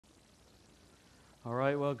All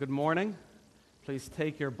right, well, good morning. Please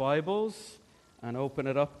take your Bibles and open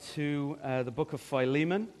it up to the book of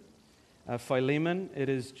Philemon. Philemon, it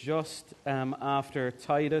is just after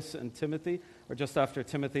Titus and Timothy, or just after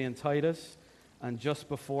Timothy and Titus, and just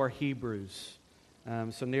before Hebrews.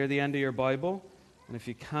 So near the end of your Bible, and if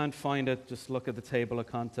you can't find it, just look at the table of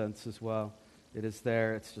contents as well. It is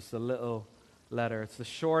there. It's just a little letter. It's the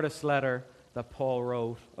shortest letter that Paul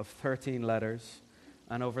wrote of 13 letters.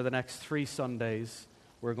 And over the next 3 Sundays,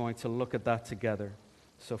 we're going to look at that together.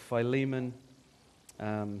 So Philemon,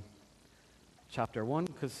 chapter 1,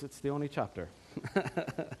 because it's the only chapter.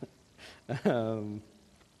 Let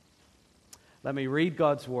me read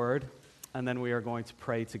God's word, and then we are going to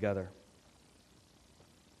pray together.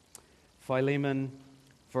 Philemon,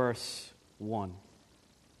 verse 1.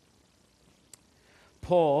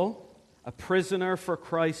 Paul, a prisoner for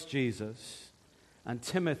Christ Jesus, and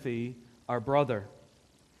Timothy, our brother,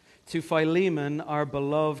 to Philemon, our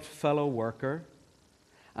beloved fellow worker,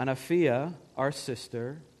 and Apphia, our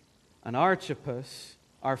sister, and Archippus,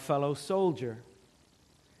 our fellow soldier,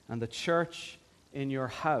 and the church in your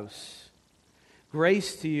house.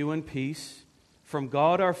 Grace to you and peace from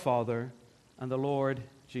God our Father and the Lord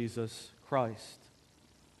Jesus Christ.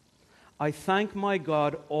 I thank my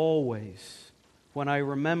God always when I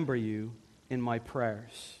remember you in my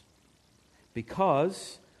prayers,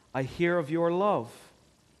 because I hear of your love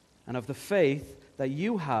and of the faith that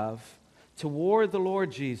you have toward the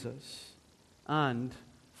Lord Jesus and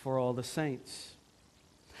for all the saints.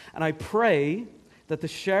 And I pray that the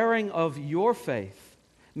sharing of your faith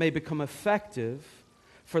may become effective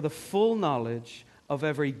for the full knowledge of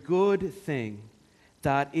every good thing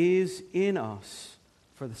that is in us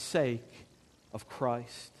for the sake of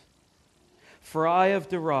Christ. For I have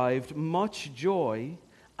derived much joy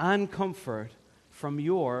and comfort from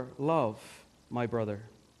your love, my brother,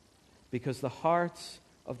 because the hearts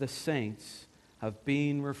of the saints have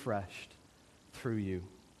been refreshed through you.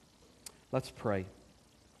 Let's pray.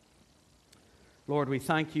 Lord, we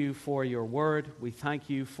thank you for your word. We thank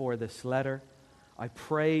you for this letter. I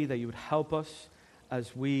pray that you would help us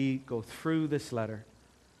as we go through this letter.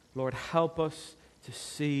 Lord, help us to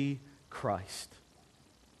see Christ.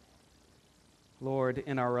 Lord,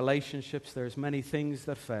 in our relationships, there's many things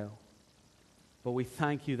that fail, but we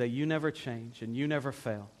thank you that you never change and you never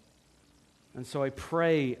fail. And so I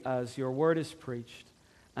pray as your word is preached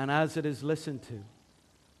and as it is listened to,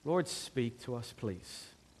 Lord, speak to us, please,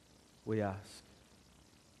 we ask.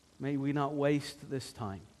 May we not waste this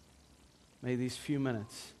time. May these few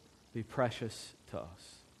minutes be precious to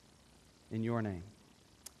us. In your name,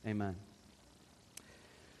 amen.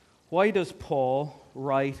 Why does Paul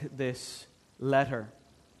write this letter?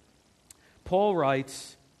 Paul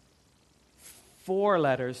writes 4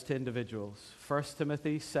 letters to individuals: 1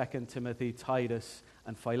 Timothy, 2 Timothy, Titus,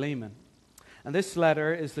 and Philemon. And this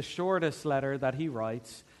letter is the shortest letter that he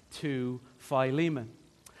writes to Philemon.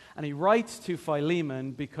 And he writes to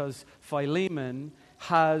Philemon because Philemon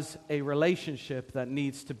has a relationship that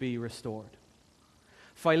needs to be restored.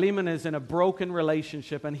 Philemon is in a broken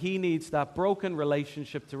relationship, and he needs that broken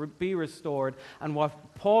relationship to be restored. And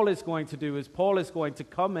what Paul is going to do is Paul is going to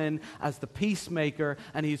come in as the peacemaker,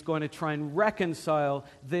 and he's going to try and reconcile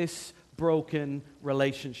this broken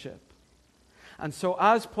relationship. And so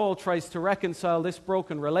as Paul tries to reconcile this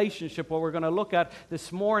broken relationship, what we're going to look at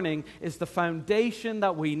this morning is the foundation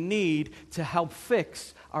that we need to help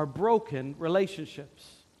fix our broken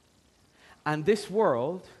relationships. And this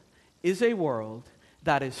world is a world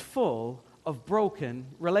that is full of broken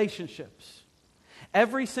relationships.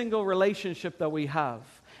 Every single relationship that we have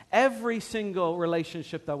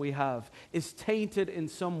is tainted in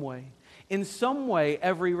some way. In some way,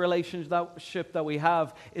 every relationship that we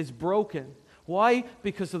have is broken. Why?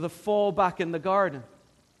 Because of the fall back in the garden.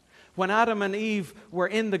 When Adam and Eve were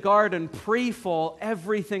in the garden pre-fall,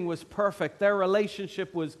 everything was perfect. Their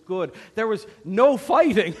relationship was good. There was no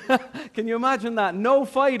fighting. Can you imagine that? No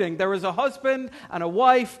fighting. There was a husband and a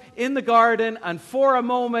wife in the garden, and for a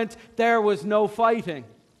moment, there was no fighting.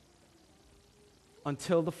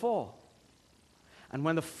 Until the fall. And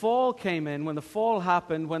when the fall came in, when the fall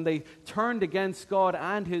happened, when they turned against God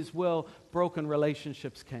and His will, broken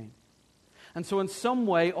relationships came. And so in some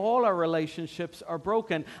way, all our relationships are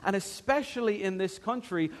broken. And especially in this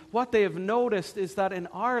country, what they have noticed is that in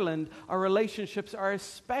Ireland, our relationships are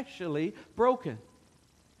especially broken.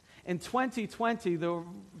 In 2020, the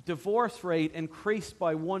divorce rate increased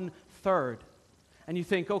by 1/3. And you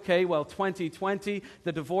think, okay, well, 2020,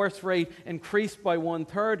 the divorce rate increased by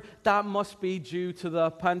 1/3. That must be due to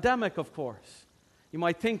the pandemic, of course. You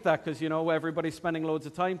might think that because, everybody's spending loads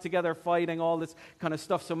of time together, fighting, all this kind of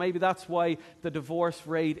stuff. So maybe that's why the divorce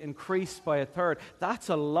rate increased by a third. That's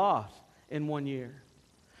a lot in 1 year.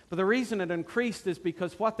 But the reason it increased is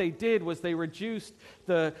because what they did was they reduced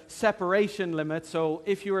the separation limit. So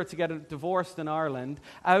if you were to get divorced in Ireland,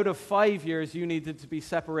 out of 5 years you needed to be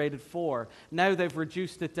separated 4. Now they've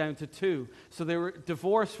reduced it down to 2. So the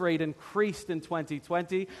divorce rate increased in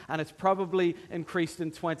 2020, and it's probably increased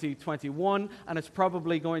in 2021, and it's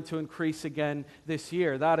probably going to increase again this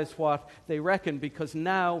year. That is what they reckon, because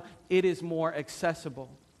now it is more accessible.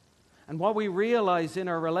 And what we realize in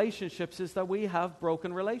our relationships is that we have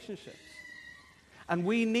broken relationships. And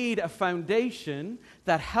we need a foundation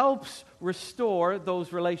that helps restore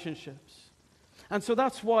those relationships. And so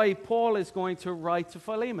that's why Paul is going to write to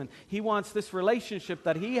Philemon. He wants this relationship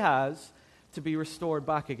that he has to be restored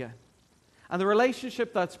back again. And the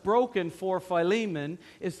relationship that's broken for Philemon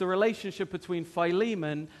is the relationship between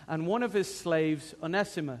Philemon and one of his slaves,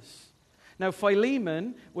 Onesimus. Now,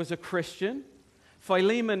 Philemon was a Christian.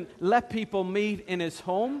 Philemon let people meet in his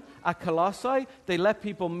home at Colossae. They let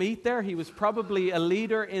people meet there. He was probably a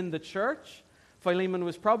leader in the church. Philemon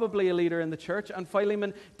was probably a leader in the church, and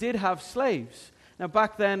Philemon did have slaves. Now,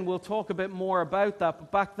 back then, we'll talk a bit more about that,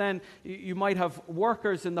 but back then, you might have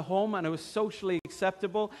workers in the home, and it was socially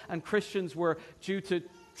acceptable, and Christians were due to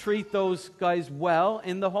treat those guys well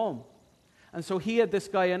in the home. And so he had this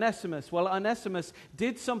guy Onesimus. Well, Onesimus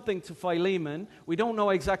did something to Philemon. We don't know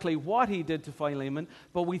exactly what he did to Philemon,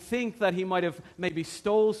 but we think that he might have maybe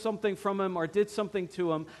stole something from him or did something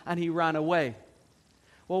to him, and he ran away.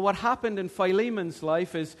 Well, what happened in Philemon's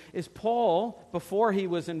life is Paul, before he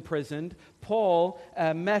was imprisoned, Paul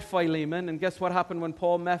met Philemon, and guess what happened when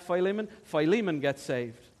Paul met Philemon? Philemon gets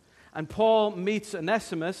saved. And Paul meets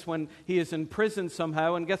Onesimus when he is in prison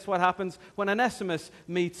somehow, and guess what happens when Onesimus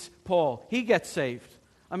meets Paul? He gets saved.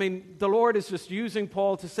 I mean, the Lord is just using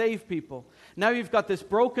Paul to save people. Now you've got this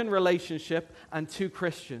broken relationship and 2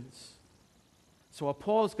 Christians. So what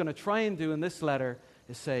Paul's going to try and do in this letter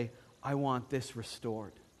is say, I want this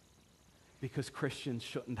restored, because Christians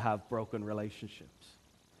shouldn't have broken relationships.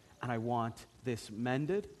 And I want this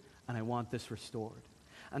mended, and I want this restored.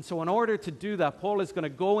 And so in order to do that, Paul is going to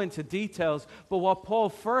go into details, but what Paul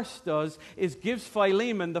first does is gives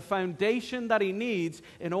Philemon the foundation that he needs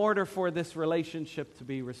in order for this relationship to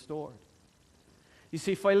be restored. You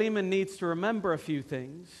see, Philemon needs to remember a few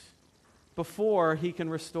things before he can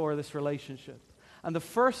restore this relationship. And the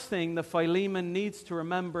first thing that Philemon needs to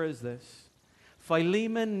remember is this.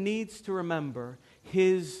 Philemon needs to remember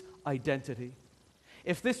his identity.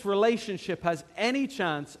 If this relationship has any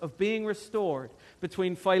chance of being restored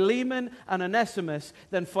between Philemon and Onesimus,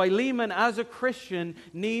 then Philemon, as a Christian,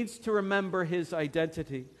 needs to remember his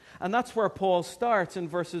identity. And that's where Paul starts in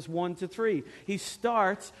verses 1 to 3. He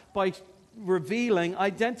starts by revealing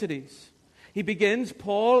identities. He begins,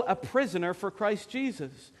 Paul, a prisoner for Christ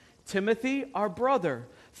Jesus. Timothy, our brother.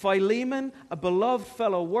 Philemon, a beloved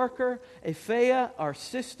fellow worker. Apphia, our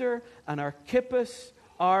sister. And Archippus,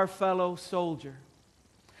 our fellow soldier.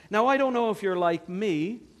 Now, I don't know if you're like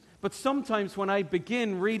me, but sometimes when I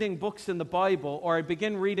begin reading books in the Bible, or I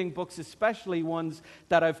begin reading books, especially ones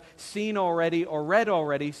that I've seen already or read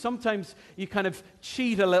already, sometimes you kind of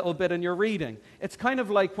cheat a little bit in your reading. It's kind of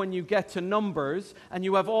like when you get to Numbers and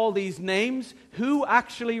you have all these names. Who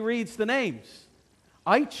actually reads the names?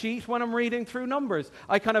 I cheat when I'm reading through Numbers.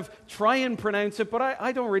 I kind of try and pronounce it, but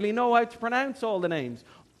I don't really know how to pronounce all the names.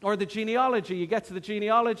 Or the genealogy, you get to the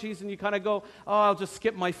genealogies and you kind of go, oh, I'll just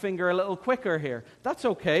skip my finger a little quicker here. That's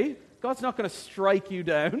okay. God's not going to strike you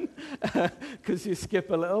down because you skip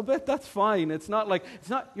a little bit. That's fine.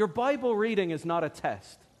 Your Bible reading is not a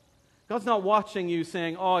test. God's not watching you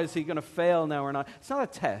saying, oh, is he going to fail now or not? It's not a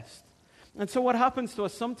test. And so what happens to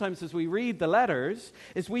us sometimes as we read the letters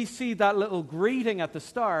is we see that little greeting at the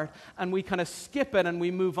start and we kind of skip it and we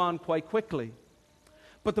move on quite quickly.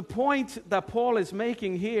 But the point that Paul is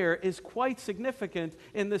making here is quite significant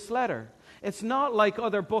in this letter. It's not like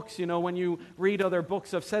other books, when you read other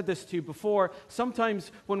books. I've said this to you before.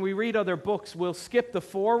 Sometimes when we read other books, we'll skip the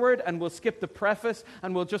foreword and we'll skip the preface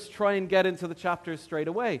and we'll just try and get into the chapters straight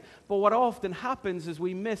away. But what often happens is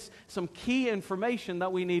we miss some key information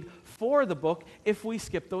that we need for the book if we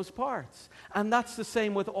skip those parts. And that's the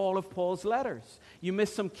same with all of Paul's letters. You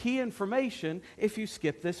miss some key information if you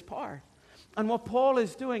skip this part. And what Paul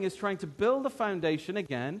is doing is trying to build a foundation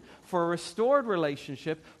again for a restored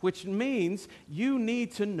relationship, which means you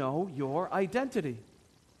need to know your identity.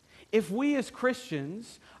 If we as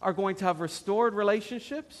Christians are going to have restored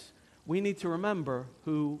relationships, we need to remember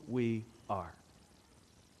who we are.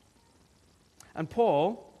 And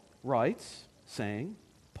Paul writes, saying,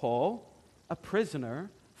 Paul, a prisoner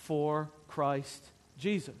for Christ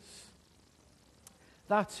Jesus.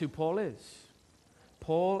 That's who Paul is.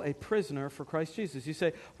 Paul, a prisoner for Christ Jesus. You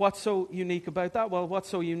say, what's so unique about that? Well, what's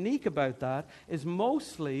so unique about that is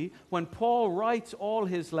mostly when Paul writes all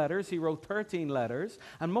his letters, he wrote 13 letters,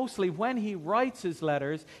 and mostly when he writes his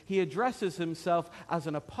letters, he addresses himself as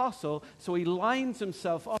an apostle, so he lines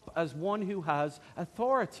himself up as one who has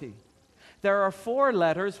authority. There are 4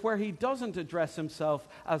 letters where he doesn't address himself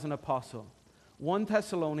as an apostle. 1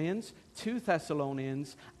 Thessalonians, 2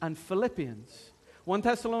 Thessalonians, and Philippians. 1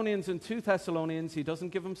 Thessalonians and 2 Thessalonians, he doesn't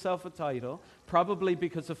give himself a title, probably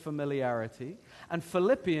because of familiarity. And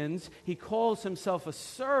Philippians, he calls himself a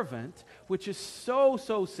servant, which is so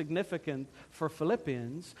significant for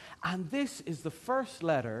Philippians. And this is the first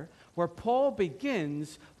letter where Paul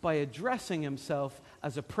begins by addressing himself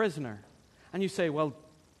as a prisoner. And you say, well,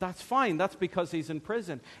 that's fine, that's because he's in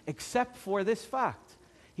prison. Except for this fact,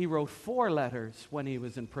 he wrote 4 letters when he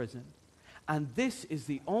was in prison. And this is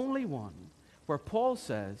the only one where Paul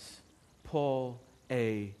says, Paul,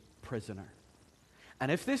 a prisoner. And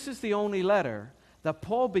if this is the only letter that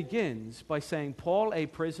Paul begins by saying, Paul, a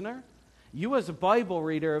prisoner, you as a Bible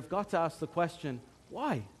reader have got to ask the question,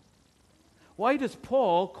 why? Why does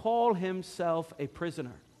Paul call himself a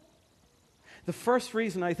prisoner? The first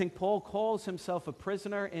reason I think Paul calls himself a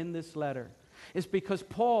prisoner in this letter is because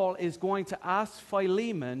Paul is going to ask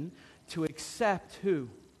Philemon to accept who?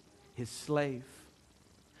 His slave.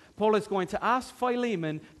 Paul is going to ask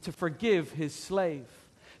Philemon to forgive his slave.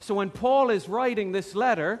 So when Paul is writing this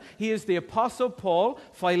letter, he is the Apostle Paul.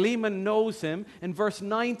 Philemon knows him. In verse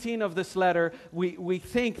 19 of this letter, we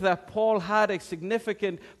think that Paul had a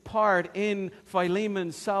significant part in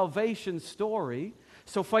Philemon's salvation story.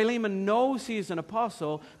 So Philemon knows he's an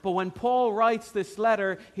apostle, but when Paul writes this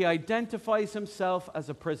letter, he identifies himself as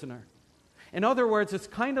a prisoner. In other words, it's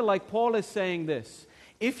kind of like Paul is saying this.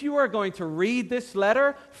 If you are going to read this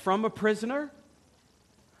letter from a prisoner,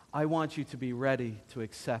 I want you to be ready to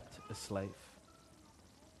accept a slave.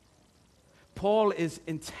 Paul is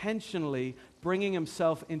intentionally bringing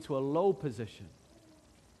himself into a low position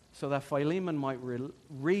so that Philemon might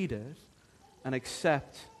read it and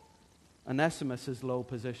accept Onesimus' low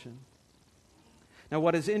position. Now,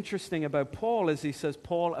 what is interesting about Paul is he says,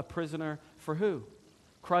 Paul, a prisoner for who?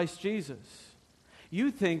 Christ Jesus.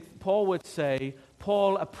 You think Paul would say,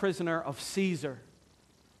 Paul, a prisoner of Caesar,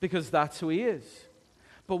 because that's who he is.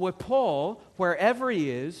 But with Paul, wherever he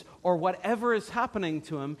is, or whatever is happening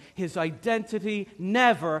to him, his identity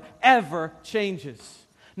never, ever changes.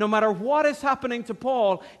 No matter what is happening to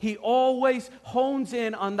Paul, he always hones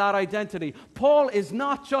in on that identity. Paul is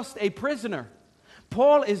not just a prisoner.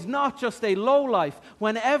 Paul is not just a lowlife.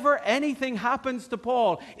 Whenever anything happens to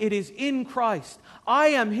Paul, it is in Christ. I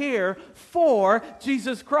am here for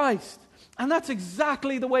Jesus Christ. And that's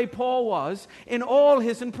exactly the way Paul was in all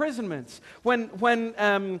his imprisonments. When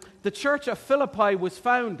the church of Philippi was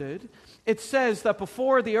founded, it says that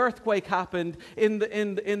before the earthquake happened in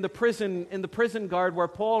the prison guard where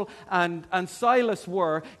Paul and Silas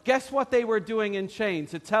were, guess what they were doing in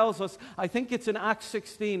chains? It tells us, I think it's in Acts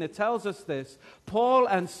 16, it tells us this. Paul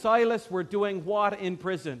and Silas were doing what in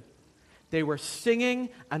prison? They were singing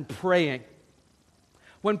and praying.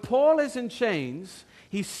 When Paul is in chains,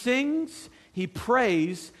 he sings, he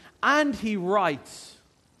prays, and he writes.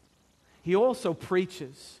 He also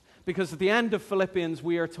preaches. Because at the end of Philippians,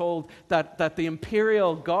 we are told that the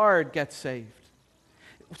imperial guard gets saved.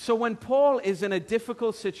 So when Paul is in a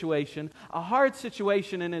difficult situation, a hard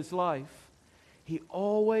situation in his life, he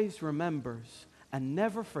always remembers and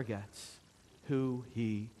never forgets who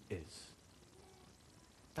he is.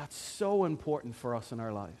 That's so important for us in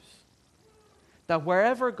our lives. That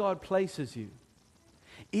wherever God places you,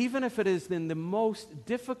 even if it is in the most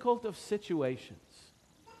difficult of situations,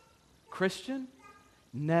 Christian,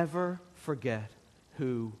 never forget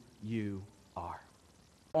who you are.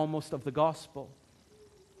 Almost of the gospel.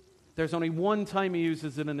 There's only one time he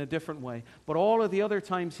uses it in a different way, but all of the other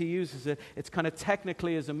times he uses it, it's kind of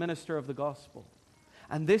technically as a minister of the gospel.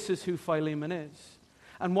 And this is who Philemon is.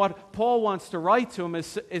 And what Paul wants to write to him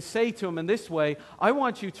is say to him in this way, I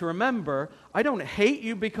want you to remember, I don't hate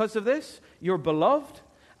you because of this. You're beloved,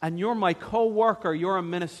 and you're my co-worker, you're a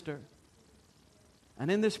minister.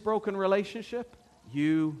 And in this broken relationship,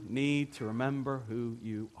 you need to remember who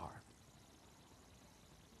you are.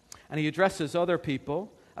 And he addresses other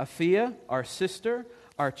people, Apphia, our sister,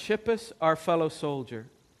 Archippus, our fellow soldier.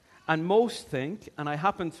 And most think, and I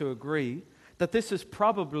happen to agree, that this is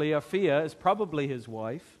probably, Apphia is probably his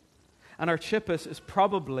wife, and Archippus is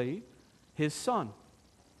probably his son.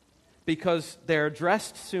 Because they're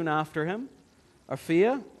dressed soon after him,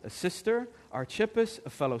 Apphia, a sister, Archippus, a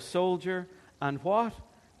fellow soldier, and what?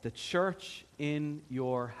 The church in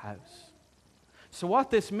your house. So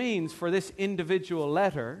what this means for this individual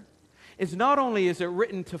letter is not only is it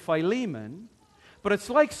written to Philemon, but it's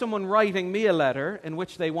like someone writing me a letter in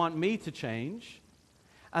which they want me to change,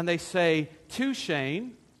 and they say to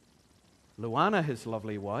Shane, Luana, his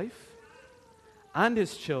lovely wife, and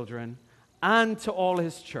his children, and to all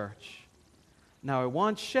his church. Now I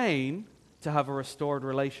want Shane to have a restored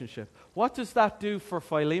relationship. What does that do for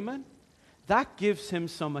Philemon? That gives him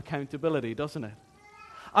some accountability, doesn't it?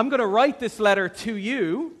 I'm going to write this letter to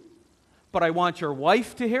you, but I want your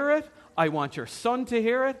wife to hear it, I want your son to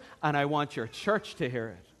hear it, and I want your church to hear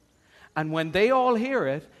it. And when they all hear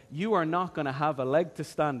it, you are not going to have a leg to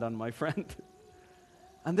stand on, my friend.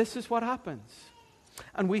 And this is what happens.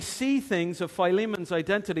 And we see things of Philemon's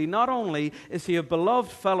identity. Not only is he a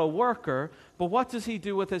beloved fellow worker, but what does he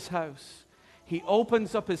do with his house? He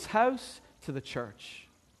opens up his house to the church.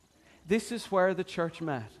 This is where the church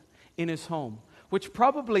met, in his home, which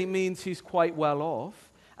probably means he's quite well off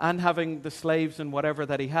and having the slaves and whatever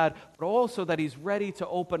that he had, but also that he's ready to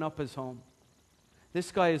open up his home.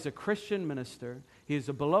 This guy is a Christian minister. He is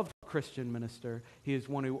a beloved Christian minister. He is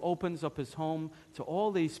one who opens up his home to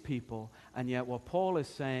all these people. And yet what Paul is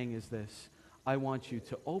saying is this: I want you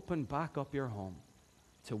to open back up your home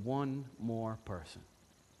to one more person.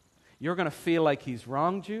 You're going to feel like he's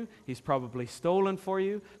wronged you. He's probably stolen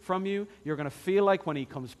from you. You're going to feel like when he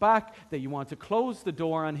comes back that you want to close the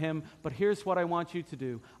door on him. But here's what I want you to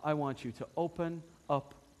do. I want you to open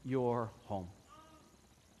up your home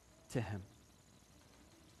to him.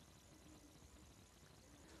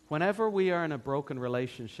 Whenever we are in a broken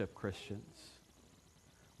relationship, Christians,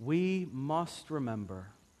 we must remember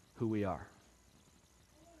who we are.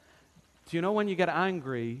 Do you know when you get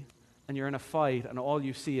angry and you're in a fight and all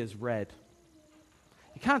you see is red?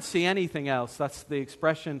 You can't see anything else. That's the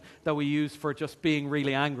expression that we use for just being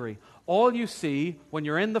really angry. All you see when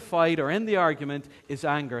you're in the fight or in the argument is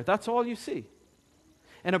anger. That's all you see.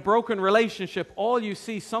 In a broken relationship, all you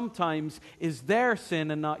see sometimes is their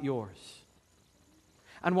sin and not yours.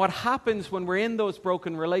 And what happens when we're in those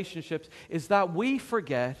broken relationships is that we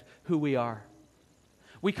forget who we are.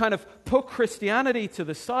 We kind of put Christianity to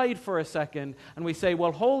the side for a second and we say,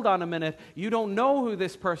 well, hold on a minute. You don't know who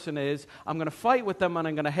this person is. I'm going to fight with them and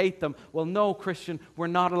I'm going to hate them. Well, no, Christian, we're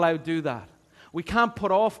not allowed to do that. We can't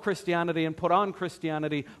put off Christianity and put on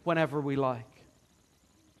Christianity whenever we like.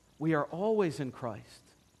 We are always in Christ.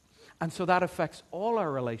 And so that affects all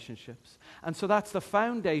our relationships. And so that's the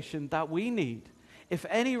foundation that we need. If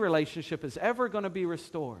any relationship is ever going to be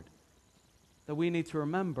restored, that we need to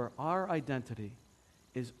remember our identity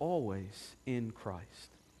is always in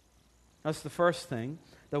Christ. That's the first thing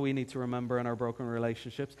that we need to remember in our broken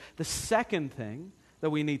relationships. The second thing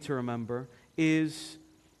that we need to remember is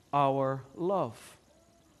our love.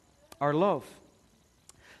 Our love.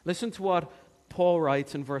 Listen to what Paul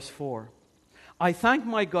writes in verse 4. I thank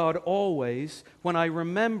my God always when I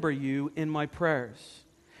remember you in my prayers,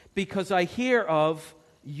 because I hear of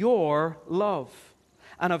your love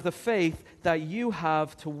and of the faith that you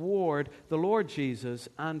have toward the Lord Jesus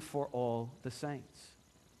and for all the saints.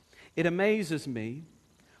 It amazes me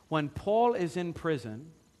when Paul is in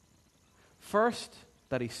prison, first,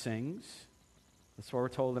 that he sings. That's what we're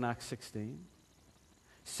told in Acts 16.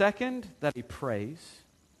 Second, that he prays.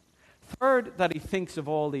 Third, that he thinks of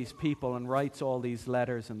all these people and writes all these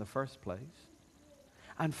letters in the first place.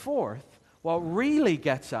 And fourth, what really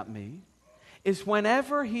gets at me is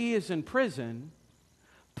whenever he is in prison,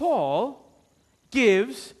 Paul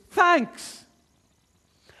gives thanks.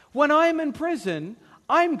 When I'm in prison,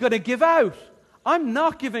 I'm going to give out. I'm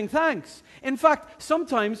not giving thanks. In fact,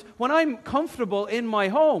 sometimes when I'm comfortable in my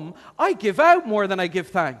home, I give out more than I give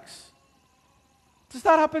thanks. Does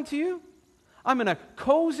that happen to you? I'm in a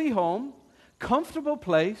cozy home, comfortable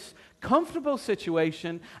place, comfortable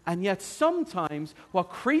situation, and yet sometimes what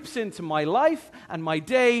creeps into my life and my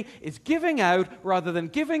day is giving out rather than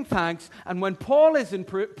giving thanks. And when Paul is in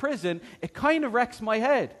prison, it kind of wrecks my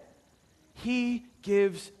head. He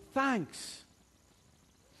gives thanks.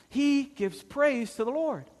 He gives praise to the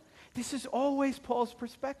Lord. This is always Paul's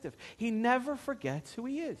perspective. He never forgets who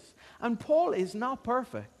he is. And Paul is not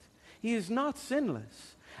perfect. He is not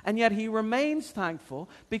sinless. And yet he remains thankful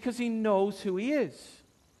because he knows who he is.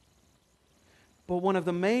 But one of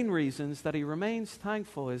the main reasons that he remains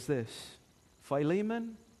thankful is this: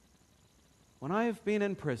 Philemon, when I have been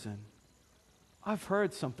in prison, I've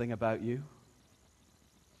heard something about you.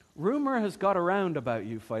 Rumor has got around about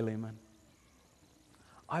you, Philemon.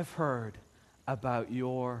 I've heard about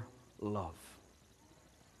your love.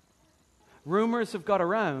 rumors have got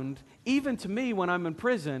around, even to me when I'm in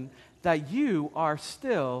prison, that you are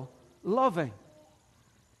still loving.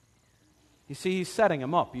 You see, he's setting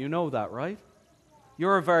him up. You know that, right?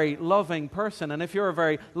 You're a very loving person. And if you're a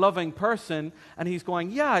very loving person and he's going,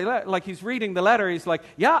 yeah, like he's reading the letter, he's like,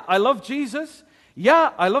 yeah, I love Jesus.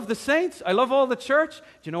 Yeah, I love the saints. I love all the church. Do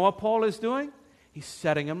you know what Paul is doing? He's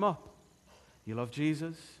setting him up. You love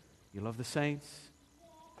Jesus. You love the saints.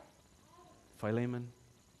 Philemon,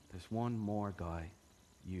 there's one more guy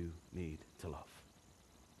you need to love.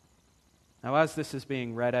 Now, as this is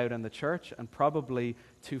being read out in the church, and probably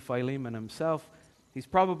to Philemon himself, he's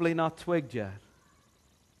probably not twigged yet.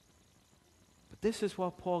 But this is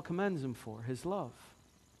what Paul commends him for, his love.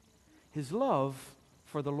 His love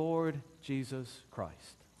for the Lord Jesus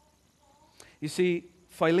Christ. You see,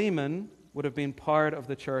 Philemon would have been part of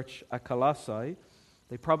the church at Colossae.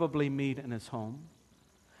 They probably meet in his home.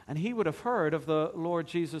 And he would have heard of the Lord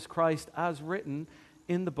Jesus Christ as written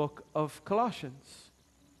in the book of Colossians.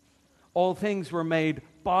 All things were made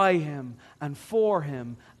by him and for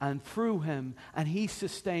him and through him, and he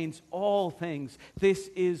sustains all things. This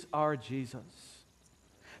is our Jesus.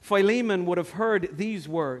 Philemon would have heard these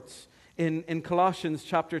words in Colossians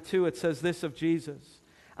chapter 2. It says this of Jesus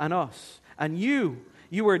and us. And you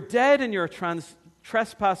were dead in your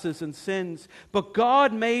trespasses and sins, but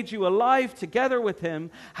God made you alive together with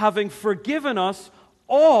him, having forgiven us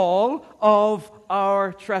all of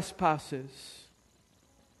our trespasses,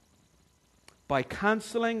 by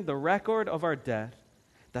canceling the record of our debt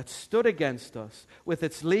that stood against us with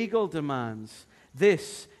its legal demands.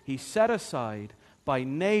 This he set aside by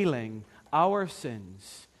nailing our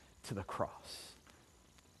sins to the cross.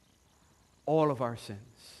 All of our sins,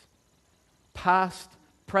 past,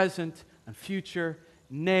 present, and future,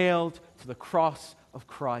 nailed to the cross of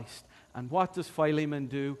Christ. And what does Philemon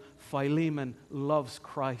do? Philemon loves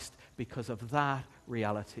Christ because of that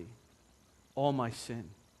reality. All my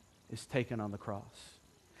sin is taken on the cross.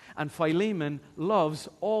 And Philemon loves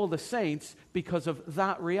all the saints because of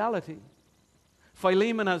that reality.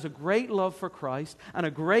 Philemon has a great love for Christ and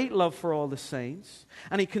a great love for all the saints.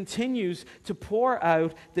 And he continues to pour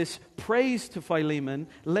out this praise to Philemon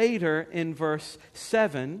later in verse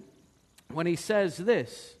 7 when he says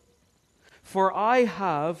this, "For I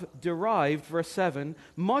have derived," verse 7,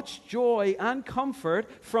 "much joy and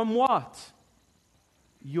comfort from" what?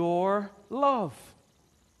 "Your love,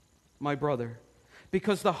 my brother,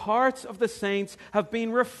 because the hearts of the saints have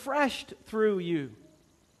been refreshed through you."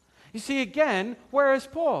 You see, again, where is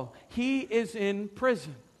Paul? He is in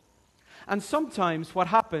prison. And sometimes what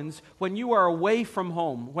happens when you are away from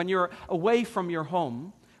home, when you're away from your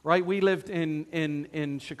home, right? We lived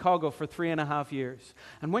in Chicago for 3.5 years.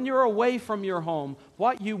 And when you're away from your home,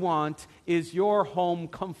 what you want is your home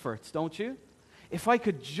comforts, don't you? If I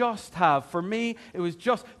could just have, for me, it was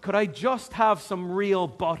just, could I just have some real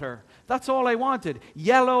butter? That's all I wanted.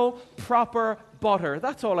 Yellow, proper butter.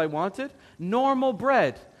 That's all I wanted. Normal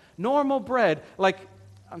bread. Normal bread, like,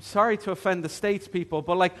 I'm sorry to offend the States people,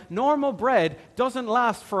 but like normal bread doesn't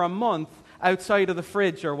last for a month outside of the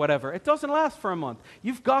fridge or whatever. It doesn't last for a month.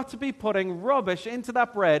 You've got to be putting rubbish into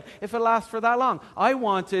that bread if it lasts for that long. I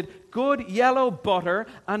wanted good yellow butter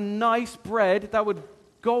and nice bread that would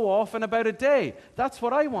go off in about a day. That's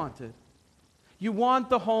what I wanted. You want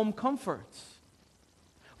the home comforts.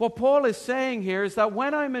 What Paul is saying here is that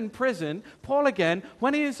when I'm in prison, Paul again,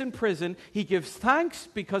 when he is in prison, he gives thanks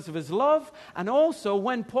because of his love. And also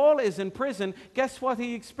when Paul is in prison, guess what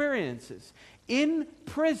he experiences? In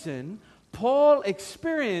prison, Paul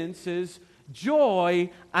experiences joy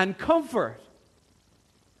and comfort.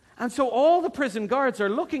 And so all the prison guards are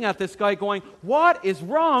looking at this guy going, what is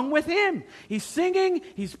wrong with him? He's singing,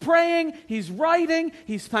 he's praying, he's writing,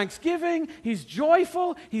 he's thanksgiving, he's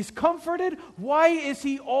joyful, he's comforted. Why is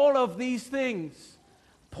he all of these things?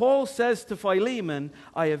 Paul says to Philemon,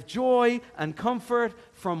 I have joy and comfort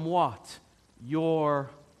from what?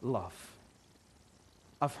 Your love.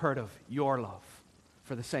 I've heard of your love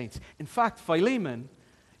for the saints. In fact, Philemon,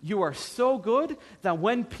 you are so good that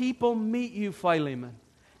when people meet you, Philemon,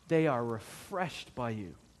 they are refreshed by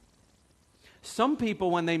you. Some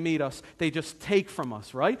people, when they meet us, they just take from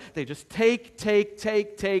us, right? They just take.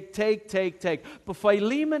 But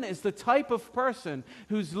Philemon is the type of person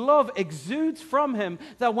whose love exudes from him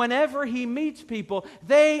that whenever he meets people,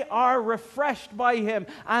 they are refreshed by him.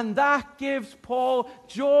 And that gives Paul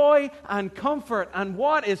joy and comfort. And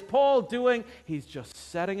what is Paul doing? He's just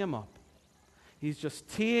setting him up. He's just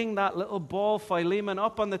teeing that little ball, Philemon,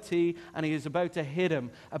 up on the tee, and he is about to hit him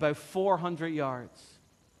about 400 yards.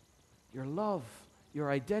 Your love, your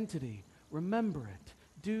identity, remember it.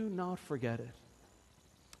 Do not forget it.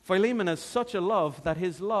 Philemon has such a love that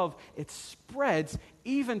his love, it spreads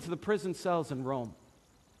even to the prison cells in Rome.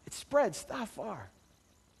 It spreads that far.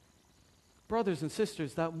 Brothers and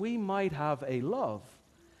sisters, that we might have a love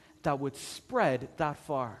that would spread that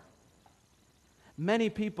far. Many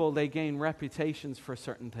people, they gain reputations for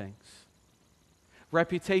certain things.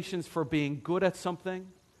 Reputations for being good at something.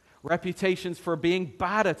 Reputations for being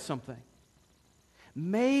bad at something.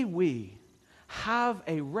 May we have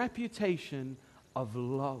a reputation of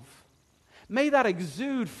love. May that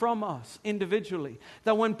exude from us individually.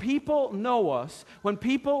 That when people know us, when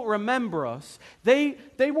people remember us, they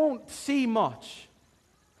won't see much.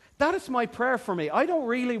 That is my prayer for me. I don't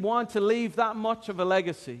really want to leave that much of a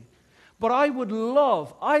legacy. But I would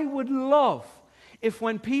love if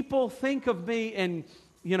when people think of me in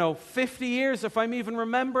 50 years, if I'm even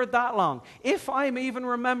remembered that long,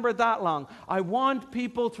 I want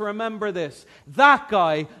people to remember this. That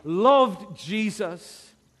guy loved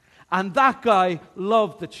Jesus, and that guy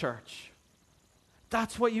loved the church.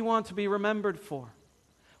 That's what you want to be remembered for.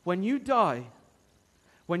 When you die,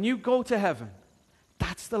 when you go to heaven,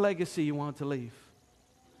 that's the legacy you want to leave.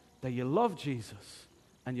 That you love Jesus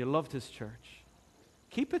and you loved his church.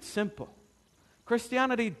 Keep it simple.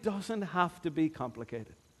 Christianity doesn't have to be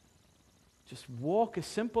complicated. Just walk a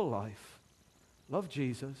simple life. Love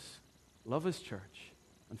Jesus, love his church,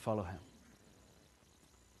 and follow him.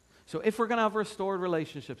 So if we're going to have restored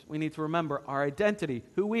relationships, we need to remember our identity,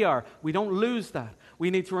 who we are. We don't lose that.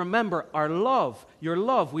 We need to remember our love, your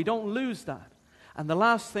love. We don't lose that. And the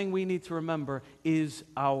last thing we need to remember is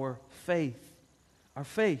our faith. Our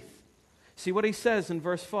faith. See what he says in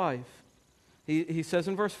verse 5. He says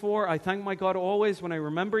in verse 4, I thank my God always when I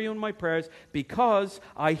remember you in my prayers, because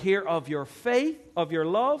I hear of your faith, of your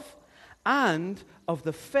love, and of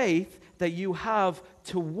the faith that you have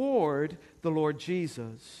toward the Lord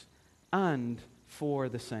Jesus and for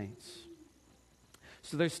the saints.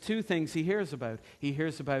 So there's two things he hears about. He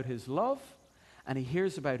hears about his love, and he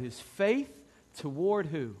hears about his faith toward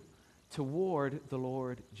who? Toward the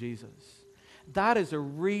Lord Jesus. That is a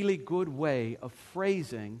really good way of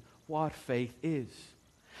phrasing what faith is.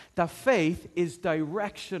 That faith is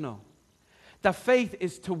directional. That faith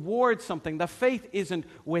is toward something. That faith isn't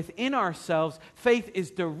within ourselves. Faith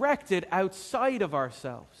is directed outside of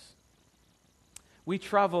ourselves. We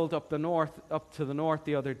traveled up to the north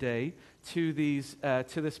the other day to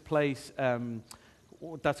this place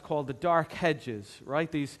that's called the Dark Hedges, right?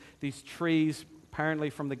 These trees, apparently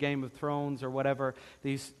from the Game of Thrones or whatever.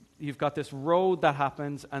 You've got this road that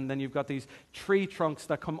happens, and then you've got these tree trunks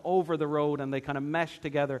that come over the road, and they kind of mesh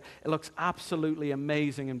together. It looks absolutely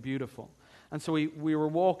amazing and beautiful. And so we were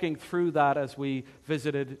walking through that as we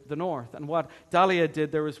visited the north. And what Dahlia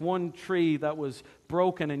did, there was one tree that was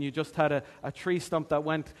broken, and you just had a tree stump that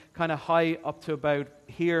went kind of high up to about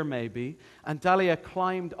here maybe. And Dahlia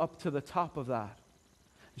climbed up to the top of that.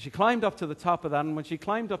 She climbed up to the top of that, and when she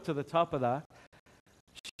climbed up to the top of that,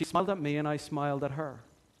 she smiled at me and I smiled at her.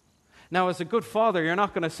 Now, as a good father, you're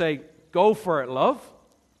not going to say, go for it, love.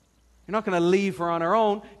 You're not going to leave her on her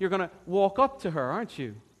own. You're going to walk up to her, aren't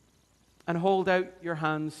you? And hold out your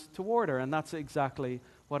hands toward her. And that's exactly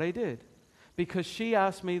what I did. Because she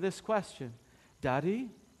asked me this question, Daddy,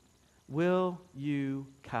 will you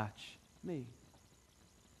catch me?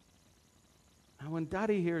 And when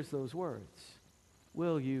Daddy hears those words,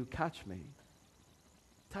 will you catch me?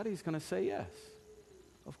 Daddy's going to say yes,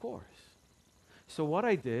 of course. So what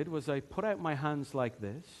I did was I put out my hands like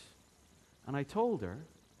this, and I told her,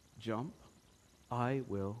 jump, I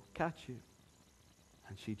will catch you.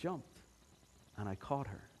 And she jumped, and I caught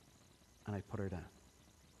her, and I put her down.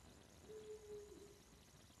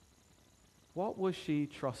 What was she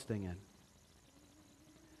trusting in?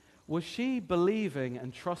 Was she believing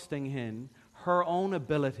and trusting in her own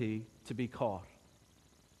ability to be caught?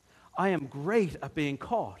 I am great at being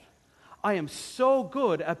caught. I am so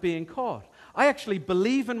good at being caught. I actually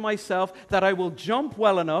believe in myself that I will jump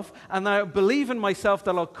well enough, and I believe in myself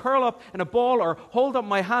that I'll curl up in a ball or hold up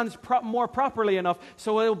my hands more properly enough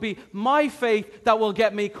so it'll be my faith that will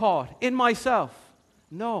get me caught in myself.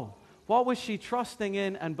 No. What was she trusting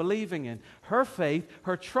in and believing in? Her faith,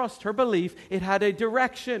 her trust, her belief, it had a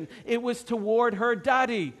direction. It was toward her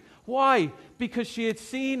daddy. Why? Because she had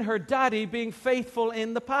seen her daddy being faithful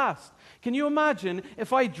in the past. Can you imagine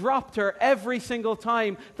if I dropped her every single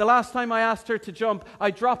time? The last time I asked her to jump,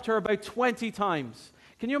 I dropped her about 20 times.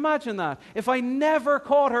 Can you imagine that? If I never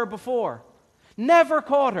caught her before, never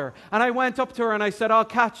caught her, and I went up to her and I said, I'll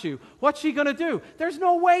catch you. What's she going to do? There's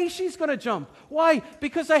no way she's going to jump. Why?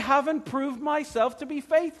 Because I haven't proved myself to be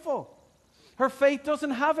faithful. Her faith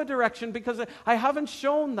doesn't have a direction because I haven't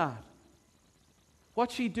shown that.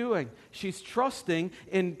 What's she doing? She's trusting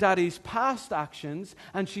in Daddy's past actions,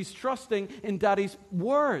 and she's trusting in Daddy's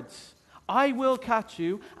words. I will catch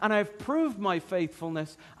you, and I've proved my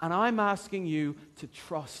faithfulness, and I'm asking you to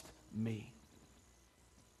trust me.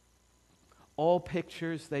 All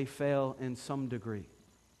pictures, they fail in some degree.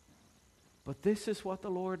 But this is what the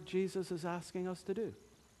Lord Jesus is asking us to do.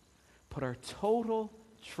 Put our total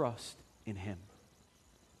trust in Him.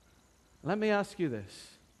 Let me ask you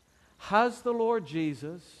this. Has the Lord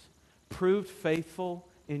Jesus proved faithful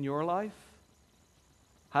in your life?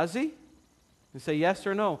 Has He? You say yes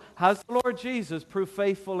or no. Has the Lord Jesus proved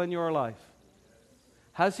faithful in your life?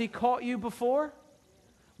 Has He caught you before?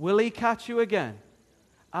 Will He catch you again?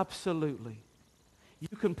 Absolutely.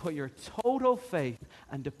 You can put your total faith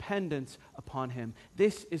and dependence upon Him.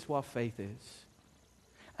 This is what faith is.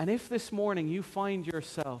 And if this morning you find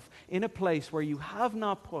yourself in a place where you have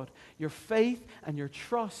not put your faith and your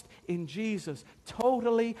trust in Jesus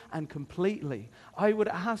totally and completely, I would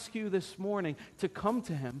ask you this morning to come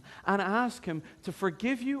to Him and ask Him to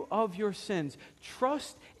forgive you of your sins.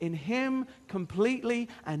 Trust in Him completely,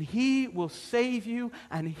 and He will save you,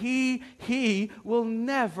 and He will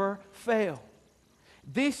never fail.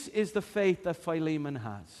 This is the faith that Philemon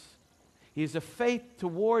has. He has a faith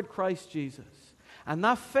toward Christ Jesus. And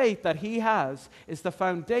that faith that he has is the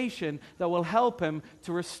foundation that will help him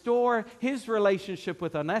to restore his relationship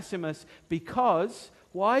with Onesimus because,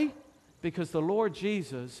 why? Because the Lord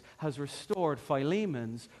Jesus has restored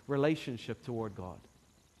Philemon's relationship toward God.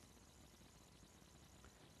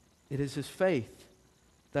 It is his faith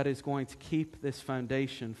that is going to keep this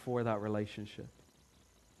foundation for that relationship.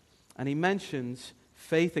 And he mentions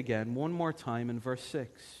faith again one more time in verse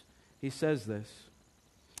 6. He says this,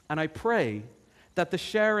 and I pray that the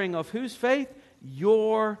sharing of whose faith?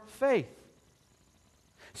 Your faith.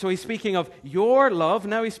 So he's speaking of your love,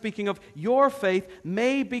 now he's speaking of your faith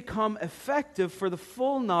may become effective for the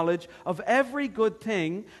full knowledge of every good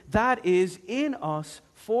thing that is in us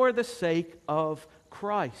for the sake of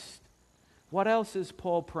Christ. What else is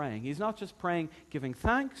Paul praying? He's not just praying giving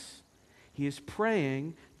thanks. He is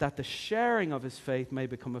praying that the sharing of his faith may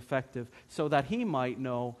become effective so that he might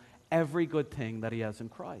know every good thing that he has in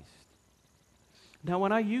Christ. Now,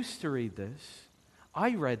 when I used to read this,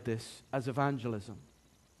 I read this as evangelism.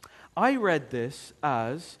 I read this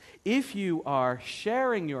as if you are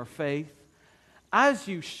sharing your faith, as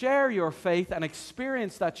you share your faith and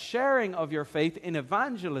experience that sharing of your faith in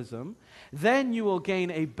evangelism, then you will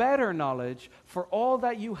gain a better knowledge for all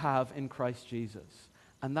that you have in Christ Jesus.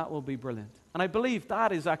 And that will be brilliant. And I believe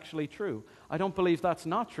that is actually true. I don't believe that's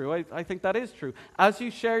not true. I think that is true. As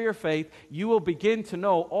you share your faith, you will begin to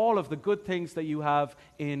know all of the good things that you have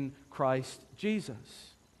in Christ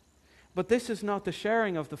Jesus. But this is not the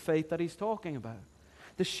sharing of the faith that he's talking about.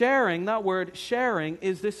 The sharing, that word sharing,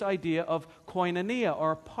 is this idea of koinonia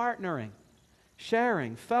or partnering.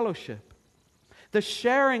 Sharing, fellowship. The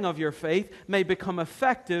sharing of your faith may become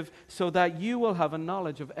effective so that you will have a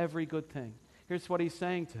knowledge of every good thing. Here's what he's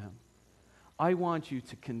saying to him. I want you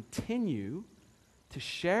to continue to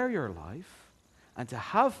share your life and to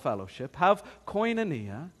have fellowship, have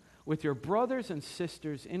koinonia with your brothers and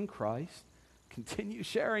sisters in Christ. Continue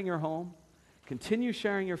sharing your home, continue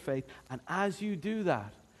sharing your faith, and as you do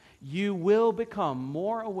that, you will become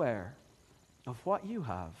more aware of what you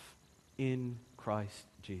have in Christ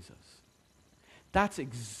Jesus. That's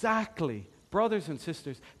exactly, brothers and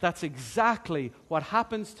sisters, that's exactly what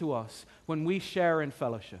happens to us when we share in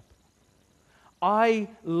fellowship. I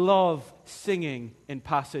love singing in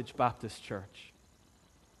Passage Baptist Church.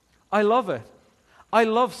 I love it. I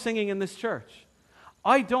love singing in this church.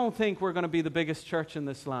 I don't think we're going to be the biggest church in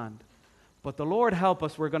this land, but the Lord help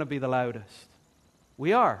us, we're going to be the loudest.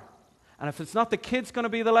 We are. And if it's not the kids going to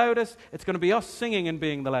be the loudest, it's going to be us singing and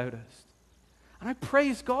being the loudest. And I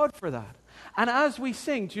praise God for that. And as we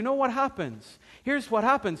sing, do you know what happens? Here's what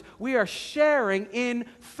happens. We are sharing in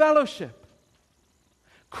fellowship.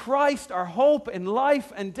 Christ, our hope in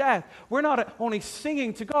life and death. We're not only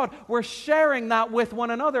singing to God, we're sharing that with one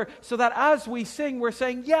another so that as we sing, we're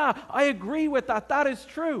saying, yeah, I agree with that. That is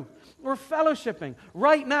true. We're fellowshipping.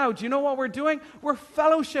 Right now, do you know what we're doing? We're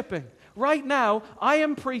fellowshipping. Right now, I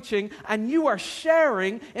am preaching and you are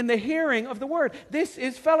sharing in the hearing of the word. This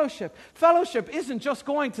is fellowship. Fellowship isn't just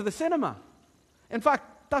going to the cinema. In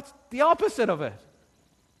fact, that's the opposite of it.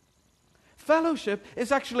 Fellowship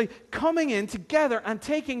is actually coming in together and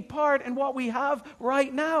taking part in what we have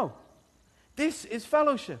right now. This is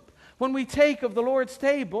fellowship. When we take of the Lord's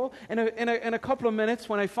table, in a couple of minutes,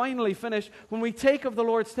 when I finally finish, when we take of the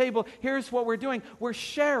Lord's table, here's what we're doing. We're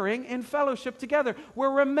sharing in fellowship together. We're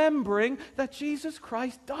remembering that Jesus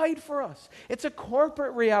Christ died for us. It's a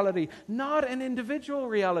corporate reality, not an individual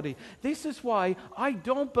reality. This is why I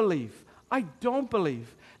don't believe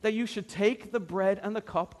that you should take the bread and the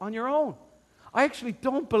cup on your own. I actually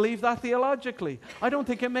don't believe that theologically. I don't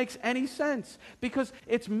think it makes any sense because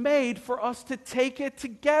it's made for us to take it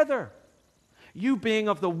together. You being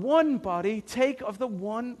of the one body, take of the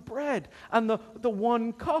one bread and the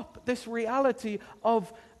one cup. This reality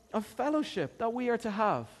of fellowship that we are to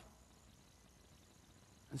have.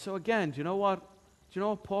 And so again, do you know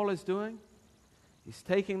what Paul is doing? He's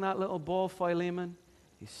taking that little ball, Philemon.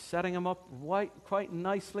 He's setting him up quite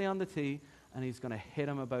nicely on the tee. And he's going to hit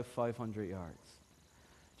him about 500 yards.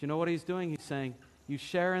 Do you know what he's doing? He's saying, you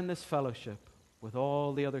share in this fellowship with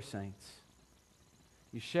all the other saints.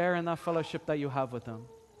 You share in that fellowship that you have with them.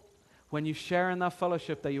 When you share in that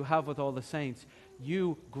fellowship that you have with all the saints,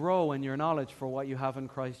 you grow in your knowledge for what you have in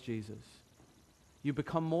Christ Jesus. You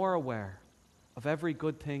become more aware of every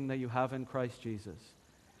good thing that you have in Christ Jesus.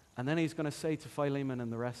 And then he's going to say to Philemon in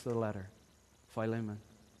the rest of the letter, Philemon,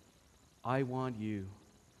 I want you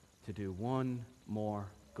to do one more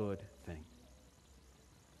good thing.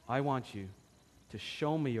 I want you to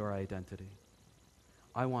show me your identity.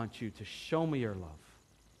 I want you to show me your love.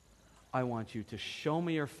 I want you to show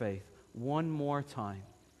me your faith one more time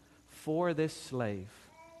for this slave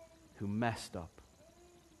who messed up.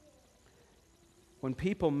 When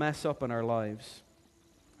people mess up in our lives,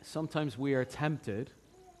 sometimes we are tempted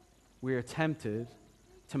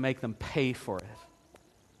to make them pay for it.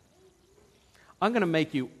 I'm going to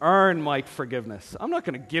make you earn my forgiveness. I'm not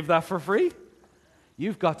going to give that for free.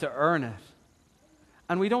 You've got to earn it.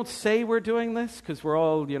 And we don't say we're doing this because we're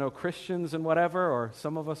all, Christians and whatever, or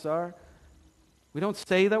some of us are. We don't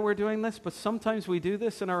say that we're doing this, but sometimes we do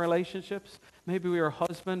this in our relationships. Maybe your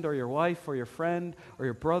husband or your wife or your friend or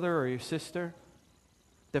your brother or your sister.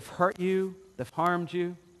 They've hurt you. They've harmed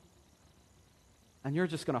you. And you're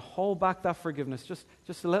just going to hold back that forgiveness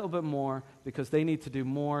just a little bit more because they need to do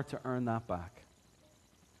more to earn that back.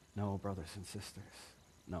 No, brothers and sisters,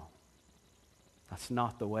 no. That's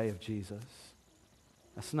not the way of Jesus.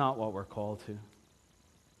 That's not what we're called to.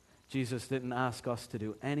 Jesus didn't ask us to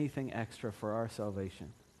do anything extra for our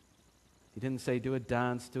salvation. He didn't say do a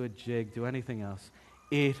dance, do a jig, do anything else.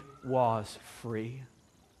 It was free.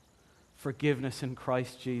 Forgiveness in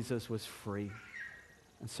Christ Jesus was free.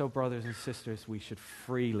 And so, brothers and sisters, we should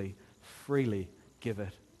freely give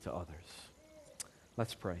it to others.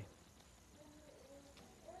 Let's pray.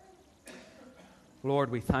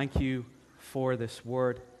 Lord, we thank you for this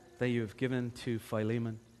word that you have given to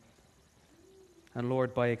Philemon. And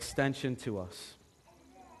Lord, by extension to us.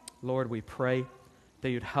 Lord, we pray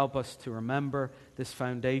that you'd help us to remember this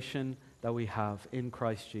foundation that we have in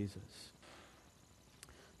Christ Jesus.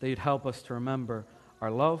 That you'd help us to remember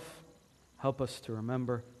our love, help us to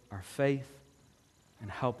remember our faith,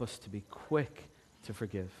 and help us to be quick to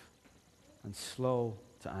forgive and slow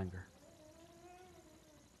to anger.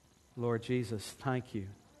 Lord Jesus, thank you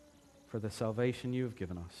for the salvation you have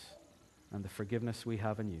given us and the forgiveness we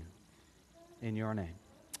have in you. In your name,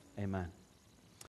 amen.